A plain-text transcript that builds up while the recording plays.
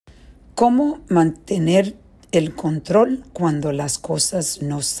¿Cómo mantener el control cuando las cosas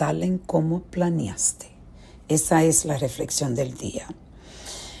no salen como planeaste? Esa es la reflexión del día.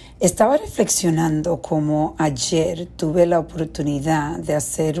 Estaba reflexionando como ayer tuve la oportunidad de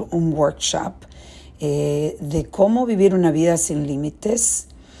hacer un workshop de cómo vivir una vida sin límites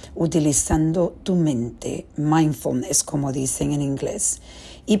utilizando tu mente, mindfulness como dicen en inglés.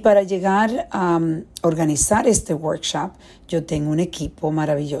 Y para llegar a organizar este workshop, yo tengo un equipo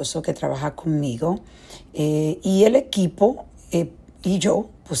maravilloso que trabaja conmigo y el equipo y yo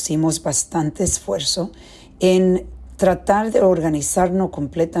pusimos bastante esfuerzo en tratar de organizarnos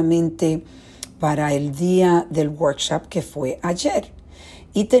completamente para el día del workshop que fue ayer.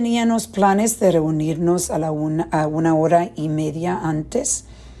 Y teníamos planes de reunirnos a una hora y media antes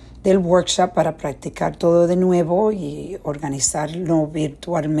del workshop para practicar todo de nuevo y organizarlo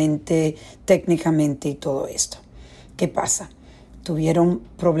virtualmente, técnicamente y todo esto. ¿Qué pasa? Tuvieron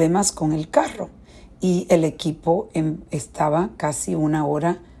problemas con el carro y el equipo estaba casi una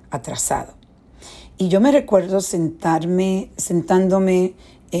hora atrasado. Y yo me recuerdo sentándome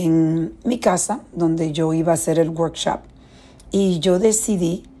en mi casa donde yo iba a hacer el workshop y yo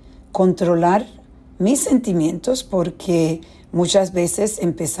decidí controlar mis sentimientos porque muchas veces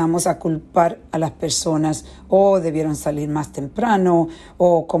empezamos a culpar a las personas o debieron salir más temprano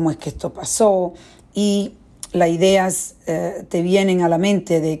o cómo es que esto pasó y las ideas te vienen a la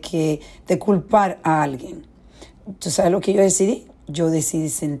mente de culpar a alguien. ¿Tú sabes lo que yo decidí? Yo decidí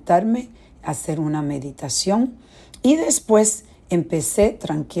sentarme, hacer una meditación y después empecé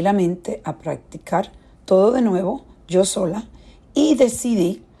tranquilamente a practicar todo de nuevo, yo sola, y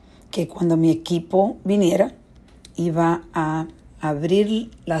decidí que cuando mi equipo viniera, iba a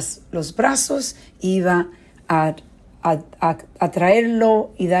abrir los brazos, iba a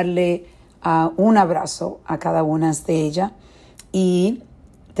traerlo y darle un abrazo a cada una de ellas y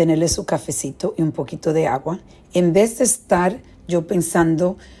tenerle su cafecito y un poquito de agua. En vez de estar yo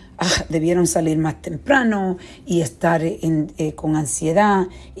pensando, debieron salir más temprano y estar con ansiedad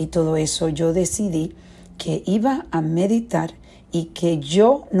y todo eso, yo decidí que iba a meditar y que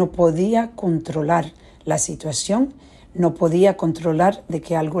yo no podía controlar la situación, no podía controlar de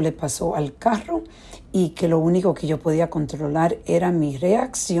que algo le pasó al carro y que lo único que yo podía controlar era mi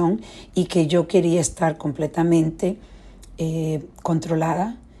reacción y que yo quería estar completamente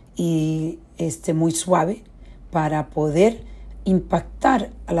controlada y muy suave para poder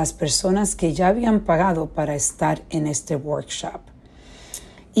impactar a las personas que ya habían pagado para estar en este workshop.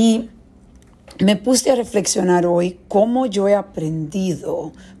 Y me puse a reflexionar hoy cómo yo he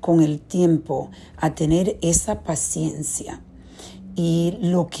aprendido con el tiempo a tener esa paciencia. Y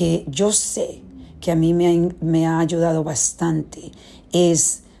lo que yo sé que a mí me ha ayudado bastante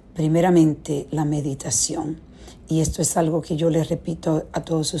es primeramente la meditación. Y esto es algo que yo les repito a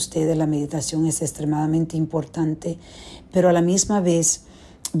todos ustedes, la meditación es extremadamente importante, pero a la misma vez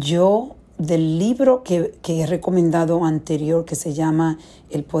yo del libro que he recomendado anterior que se llama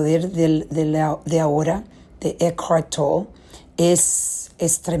El poder de ahora de Eckhart Tolle es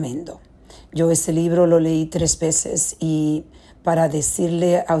tremendo. Yo ese libro lo leí 3 veces y para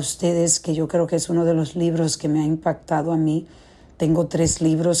decirle a ustedes que yo creo que es uno de los libros que me ha impactado a mí. Tengo 3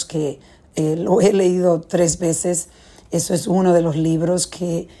 libros que lo he leído 3 veces. Eso es uno de los libros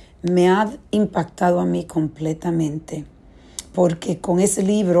que me ha impactado a mí completamente. Porque con ese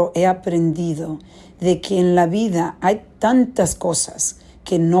libro he aprendido de que en la vida hay tantas cosas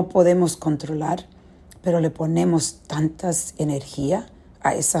que no podemos controlar, pero le ponemos tantas energía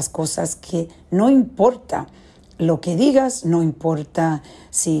a esas cosas que no importa lo que digas, no importa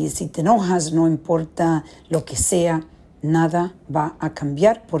si te enojas, no importa lo que sea, nada va a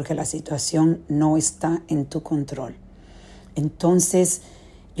cambiar porque la situación no está en tu control. Entonces,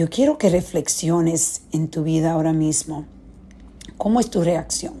 yo quiero que reflexiones en tu vida ahora mismo. ¿Cómo es tu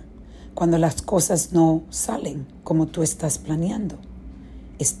reacción cuando las cosas no salen como tú estás planeando?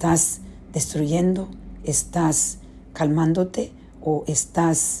 ¿Estás destruyendo? ¿Estás calmándote? ¿O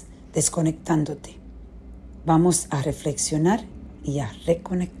estás desconectándote? Vamos a reflexionar y a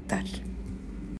reconectar.